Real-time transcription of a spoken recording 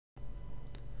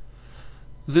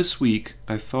This week,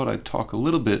 I thought I'd talk a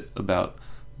little bit about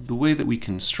the way that we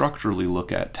can structurally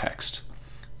look at text.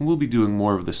 And we'll be doing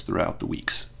more of this throughout the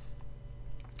weeks.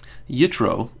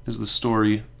 Yitro is the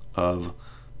story of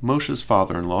Moshe's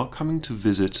father-in-law coming to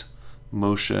visit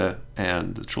Moshe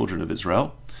and the children of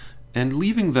Israel and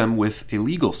leaving them with a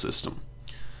legal system.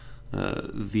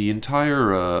 The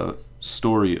entire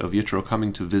story of Yitro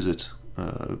coming to visit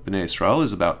Bnei Israel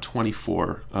is about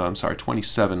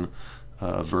 27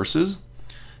 verses,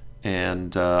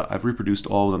 and I've reproduced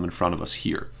all of them in front of us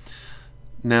here.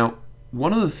 Now,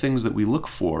 one of the things that we look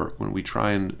for when we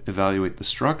try and evaluate the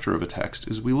structure of a text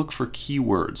is we look for key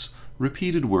words,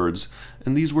 repeated words,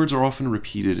 and these words are often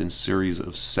repeated in series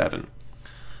of 7.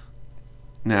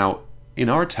 Now, in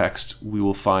our text, we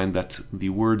will find that the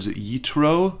words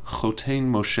Yitro, Chotein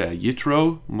Moshe,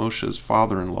 Yitro, Moshe's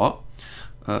father-in-law,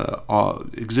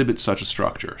 exhibit such a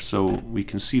structure. So we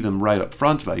can see them right up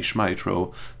front, Vayishma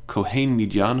Yitro, Kohen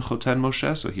Midyan, Choten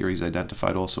Moshe, so here he's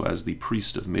identified also as the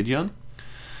priest of Midyan.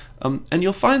 And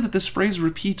you'll find that this phrase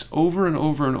repeats over and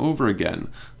over and over again.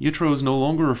 Yitro is no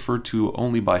longer referred to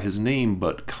only by his name,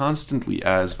 but constantly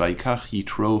as Vayikach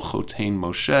Yitro Chotein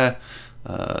Moshe.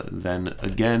 Then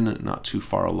again, not too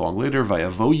far along later,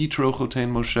 Vayavo Yitro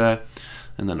Chotein Moshe.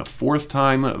 And then a fourth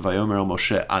time, Vayomer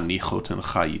Moshe Ani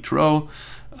Chotencha Yitro.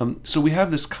 So we have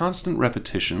this constant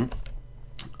repetition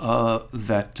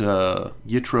that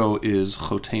Yitro is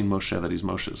Chotein Moshe, that he's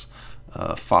Moshe's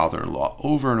father-in-law,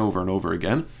 over and over and over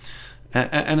again.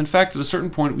 And in fact, at a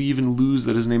certain point, we even lose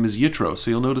that his name is Yitro.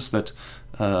 So you'll notice that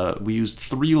we used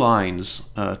 3 lines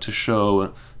to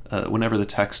show whenever the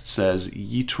text says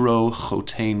Yitro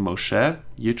Chotein Moshe,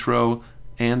 Yitro,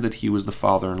 and that he was the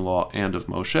father-in-law and of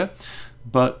Moshe.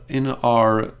 But in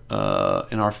our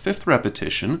 5th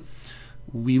repetition,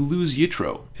 we lose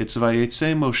Yitro. It's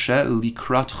Vayetze Moshe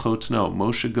likrat chotno.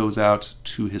 Moshe goes out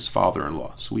to his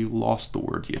father-in-law. So we've lost the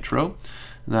word Yitro.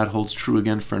 And that holds true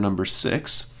again for number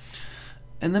 6.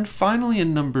 And then finally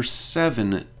in number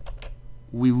 7,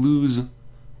 we lose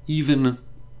even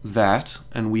that,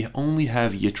 and we only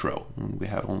have Yitro. We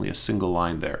have only a single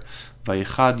line there.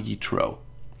 Vayichad Yitro.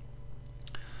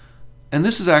 And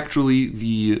this is actually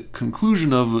the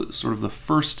conclusion of sort of the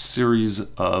first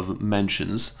series of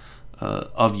mentions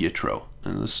of Yitro.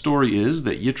 And the story is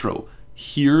that Yitro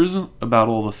hears about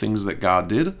all the things that God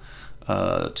did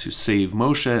to save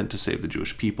Moshe and to save the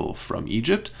Jewish people from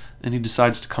Egypt, and he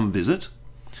decides to come visit.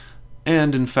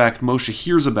 And in fact, Moshe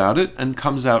hears about it and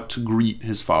comes out to greet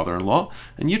his father-in-law,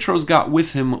 and Yitro's got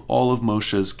with him all of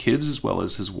Moshe's kids as well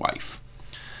as his wife.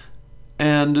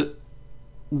 And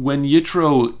when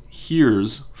Yitro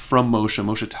hears from Moshe,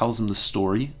 Moshe tells him the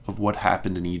story of what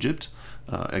happened in Egypt,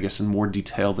 I guess in more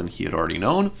detail than he had already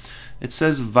known. It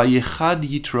says, Vayichad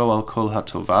Yitro al kol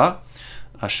hatova,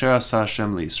 asher asa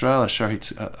Hashem liYisrael, asher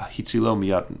hitzilo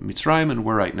miyad Mitzrayim, and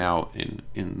we're right now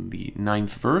in the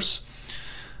 9th verse.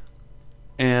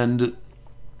 And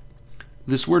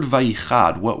this word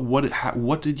Vayichad,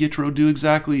 what did Yitro do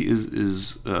exactly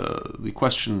is the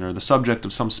question or the subject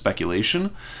of some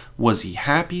speculation. Was he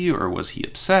happy or was he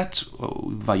upset?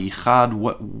 Vayichad,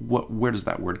 where does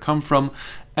that word come from?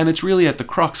 And it's really at the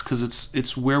crux, because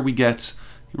it's where we get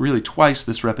really twice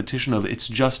this repetition of it's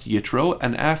just Yitro,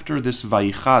 and after this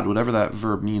Vayichad, whatever that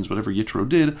verb means, whatever Yitro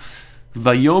did,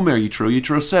 Vayomer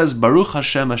Yitro says, Baruch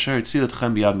Hashem asher hitzil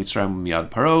etchem biyad Mitzrayim u'miyad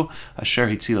Paro, asher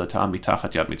hitzil et ha'am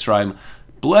mitachat yad Mitzrayim.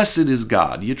 Blessed is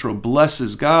God. Yitro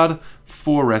blesses God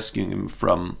for rescuing him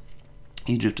from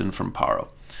Egypt and from Paro.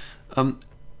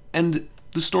 And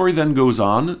the story then goes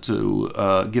on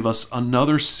to give us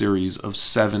another series of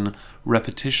 7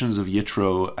 repetitions of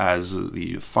Yitro as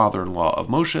the father-in-law of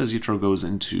Moshe, as Yitro goes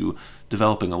into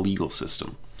developing a legal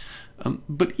system.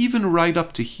 But even right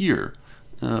up to here,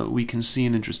 we can see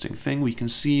an interesting thing. We can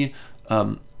see,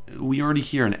 we already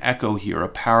hear an echo here, a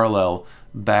parallel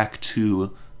back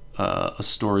to a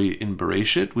story in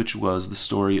Bereshit, which was the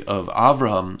story of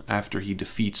Avraham after he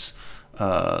defeats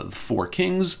the 4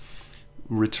 kings,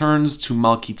 returns to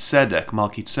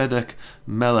Malkitzedek,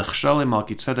 Melech Shalem,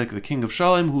 Malkitzedek, the king of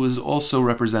Shalem, who is also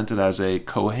represented as a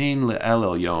Kohen Le'el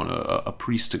Elyon, a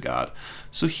priest to God.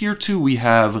 So here too we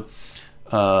have,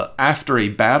 after a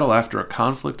battle, after a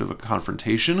conflict of a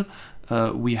confrontation,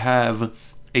 we have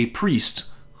a priest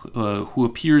who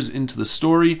appears into the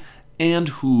story and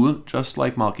who, just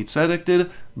like Malkitzedek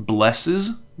did,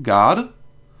 blesses God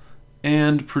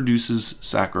and produces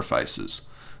sacrifices.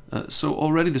 So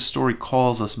already the story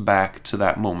calls us back to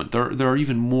that moment. There are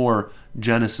even more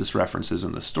Genesis references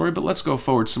in this story, but let's go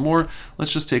forward some more.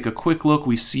 Let's just take a quick look.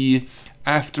 We see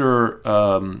after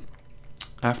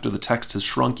After the text has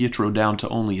shrunk Yitro down to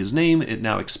only his name, it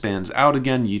now expands out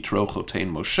again, Yitro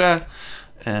Chotein Moshe,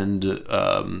 and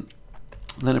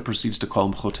then it proceeds to call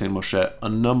him Chotein Moshe a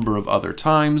number of other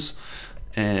times,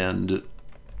 and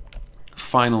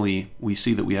finally, we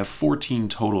see that we have 14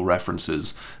 total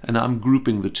references, and I'm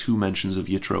grouping the two mentions of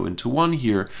Yitro into one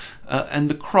here, and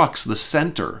the crux, the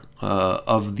center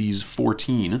of these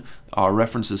 14 are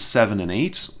references 7 and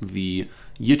 8, the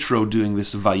Yitro doing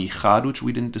this Vayichad, which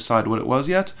we didn't decide what it was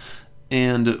yet,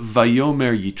 and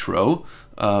Vayomer Yitro,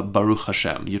 Baruch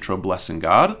Hashem, Yitro blessing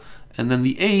God, and then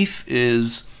the 8th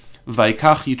is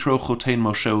Vayikach Yitro Chotein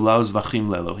Moshe Ulav Zvachim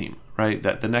Le'Elohim. Right?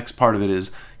 That the next part of it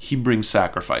is he brings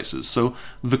sacrifices. So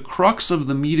the crux of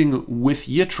the meeting with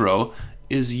Yitro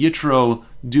is Yitro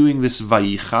doing this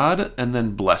Vayichad and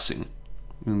then blessing.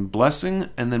 And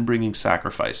then bringing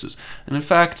sacrifices. And in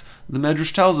fact, the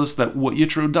Medrash tells us that what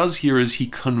Yitro does here is he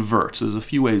converts. There's a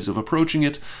few ways of approaching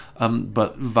it,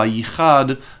 but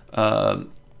Vayichad,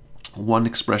 one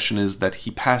expression is that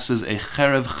he passes a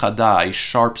cherev chada, a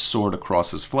sharp sword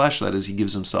across his flesh. That is, he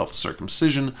gives himself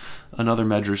circumcision. Another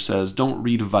Medrash says, don't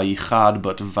read Vayichad,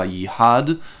 but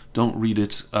Vayihad. Don't read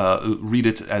it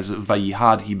as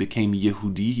Vayihad, he became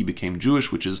Yehudi, he became Jewish,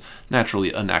 which is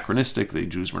naturally anachronistic. The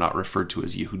Jews were not referred to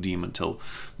as Yehudim until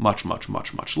much, much,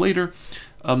 much, much later.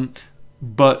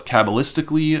 But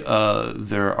Kabbalistically,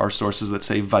 there are sources that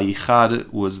say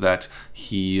Vayichad was that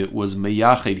he was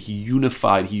meyached, he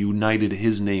unified, he united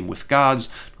his name with God's.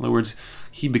 In other words,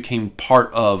 he became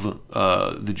part of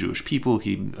the Jewish people,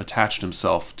 he attached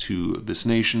himself to this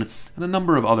nation, and a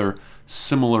number of other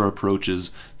similar approaches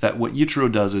that what Yitro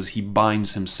does is he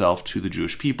binds himself to the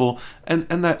Jewish people, and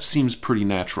that seems pretty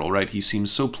natural, right? He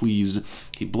seems so pleased,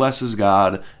 he blesses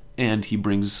God, and he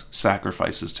brings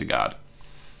sacrifices to God.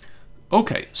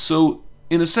 Okay, so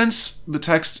in a sense, the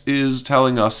text is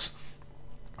telling us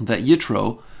that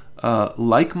Yitro,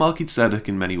 like Melchizedek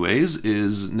in many ways,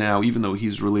 is now, even though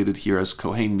he's related here as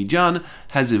Kohen Midyan,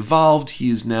 has evolved. He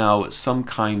is now some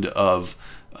kind of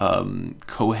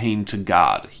Kohen to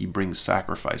God. He brings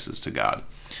sacrifices to God.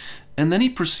 And then he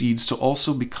proceeds to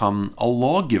also become a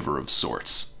lawgiver of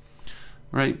sorts,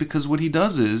 right? Because what he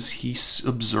does is he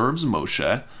observes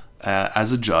Moshe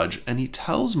as a judge, and he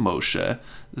tells Moshe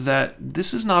that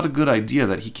this is not a good idea,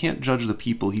 that he can't judge the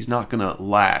people, he's not going to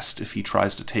last if he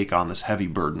tries to take on this heavy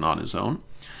burden on his own,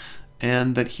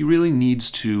 and that he really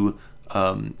needs to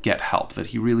get help, that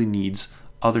he really needs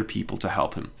other people to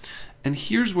help him. And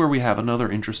here's where we have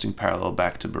another interesting parallel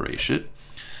back to Bereshit.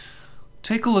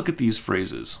 Take a look at these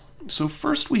phrases. So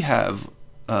first we have,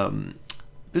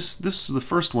 this is the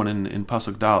first one in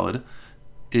Pasuk Daled,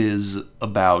 is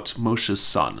about Moshe's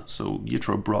son. So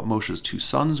Yitro brought Moshe's two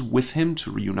sons with him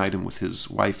to reunite him with his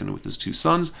wife and with his two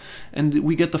sons. And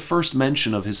we get the first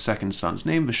mention of his second son's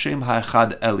name, V'shem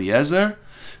ha'echad Eliezer.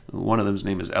 One of them's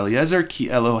name is Eliezer, Ki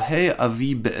Elohei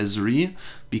avi be'ezri,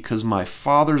 because my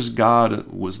father's God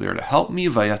was there to help me,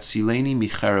 Vayatzileni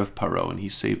micherev Paro, and he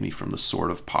saved me from the sword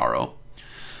of Paro.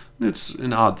 It's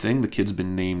an odd thing. The kid's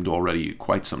been named already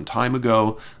quite some time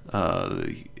ago,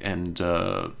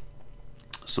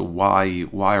 so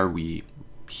why are we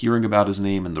hearing about his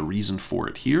name and the reason for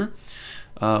it here?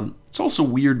 It's also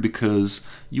weird because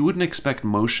you wouldn't expect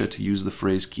Moshe to use the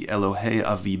phrase Ki Elohei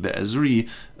avi be'ezri.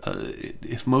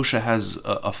 If Moshe has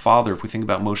a father, if we think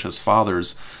about Moshe's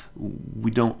fathers,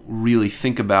 we don't really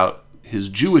think about his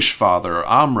Jewish father,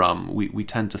 Amram. We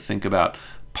tend to think about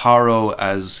Paro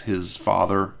as his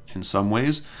father in some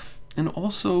ways, and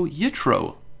also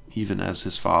Yitro even as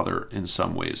his father in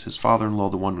some ways. His father-in-law,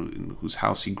 the one in whose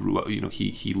house he grew up,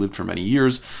 he lived for many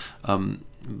years,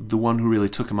 the one who really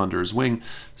took him under his wing.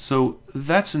 So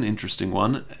that's an interesting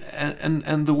one.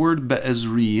 And the word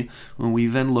be'ezri, when we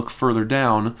then look further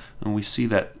down, and we see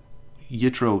that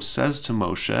Yitro says to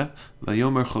Moshe,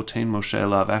 Vayomer Chotein Moshe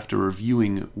Elav, after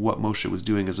reviewing what Moshe was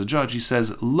doing as a judge, he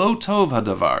says, Lo tov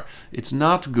hadavar, it's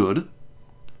not good,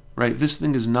 right? This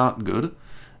thing is not good.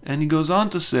 And he goes on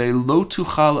to say, Lo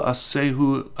tuchal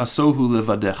asohu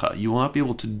levadecha, you will not be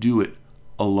able to do it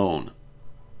alone.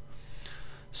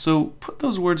 So put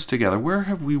those words together. Where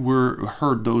have we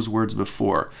heard those words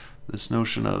before? This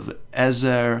notion of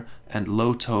ezer and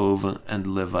lo tov and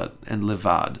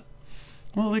levad.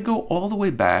 Well, they go all the way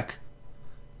back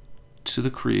to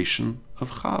the creation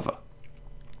of Chava,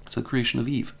 to the creation of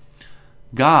Eve.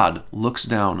 God looks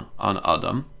down on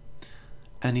Adam,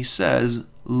 and he says,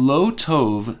 Lo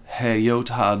tov heyot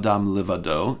ha'adam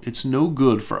levado, it's no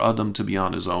good for Adam to be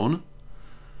on his own.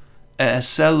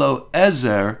 E'eselo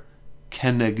ezer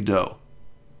kenegdo.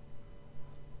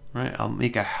 Right? I'll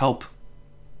make a help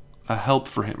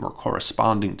for him, or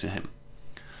corresponding to him.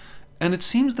 And it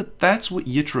seems that that's what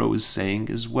Yitro is saying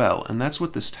as well, and that's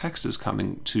what this text is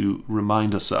coming to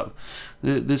remind us of.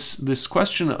 This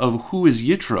question of who is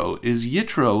Yitro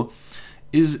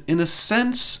is in a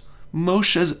sense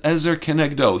Moshe's Ezer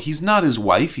Kenegdo. He's not his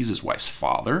wife, he's his wife's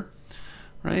father,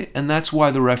 right? And that's why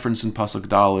the reference in Pasuk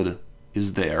Daled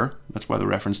is there. That's why the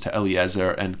reference to Eliezer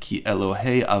and Ki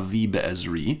Elohei Avi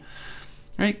Be'ezri,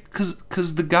 right?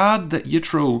 Because the God that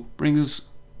Yitro brings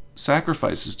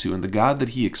sacrifices to and the God that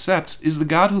he accepts is the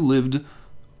God who lived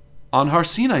on Har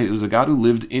Sinai. It was a God who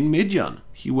lived in Midian.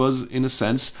 He was, in a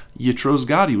sense, Yitro's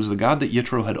God. He was the God that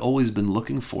Yitro had always been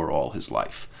looking for all his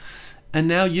life. And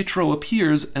now Yitro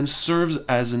appears and serves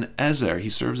as an Ezer. He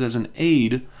serves as an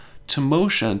aid to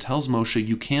Moshe and tells Moshe,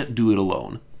 you can't do it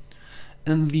alone.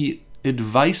 And the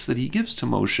advice that he gives to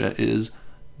Moshe is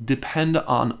depend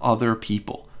on other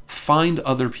people. Find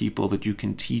other people that you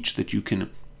can teach, that you can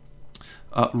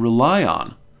rely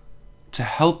on to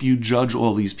help you judge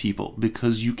all these people,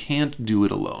 because you can't do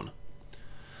it alone.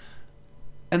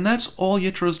 And that's all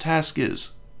Yitro's task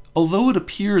is. Although it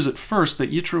appears at first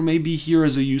that Yitro may be here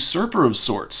as a usurper of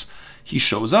sorts, he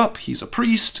shows up, he's a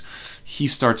priest, he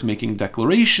starts making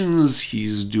declarations,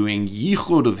 he's doing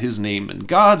yichud of his name and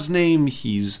God's name,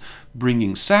 he's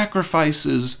bringing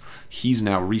sacrifices, he's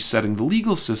now resetting the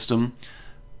legal system.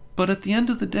 But at the end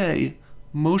of the day,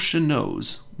 Moshe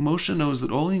knows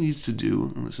that all he needs to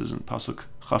do, and this is in Pasuk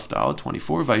Chaf Daled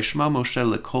 24, Vayishma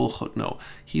Moshe lekol chotno.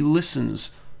 He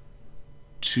listens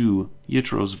to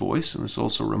Yitro's voice, and this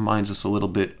also reminds us a little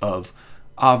bit of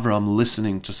Avram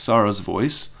listening to Sarah's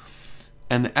voice.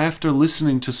 And after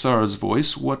listening to Sarah's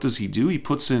voice, what does he do? He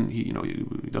puts in, he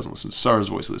doesn't listen to Sarah's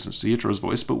voice, he listens to Yitro's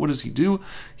voice, but what does he do?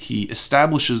 He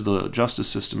establishes the justice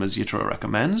system as Yitro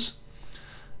recommends.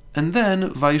 And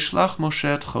then, Vayishlach Moshe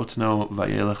et chotno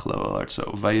vayelech lo al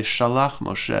artzo. Vayishalach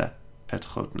Moshe et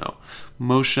chotno.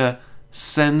 Moshe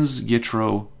sends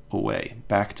Yitro away,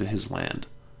 back to his land.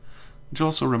 Which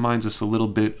also reminds us a little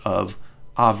bit of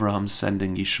Avram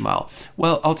sending Yishmael.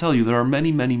 Well, I'll tell you, there are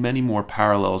many, many, many more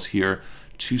parallels here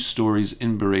to stories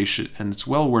in Bereshit, and it's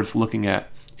well worth looking at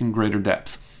in greater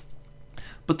depth.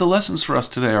 But the lessons for us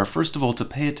today are, first of all, to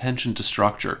pay attention to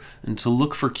structure, and to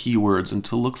look for keywords, and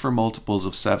to look for multiples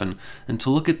of 7, and to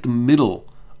look at the middle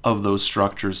of those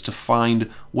structures to find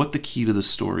what the key to the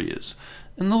story is.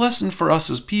 And the lesson for us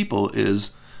as people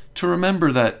is to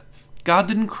remember that God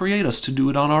didn't create us to do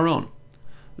it on our own.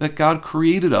 That God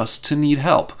created us to need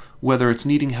help, whether it's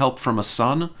needing help from a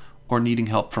son, or needing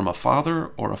help from a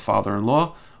father, or a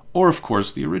father-in-law, or, of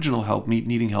course, the original help,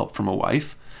 needing help from a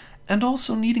wife, and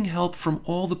also needing help from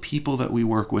all the people that we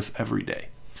work with every day.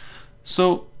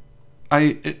 So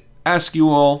I ask you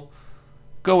all,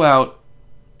 go out,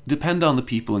 depend on the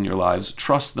people in your lives,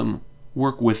 trust them,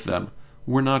 work with them.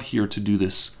 We're not here to do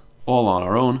this all on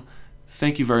our own.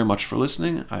 Thank you very much for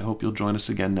listening. I hope you'll join us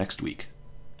again next week.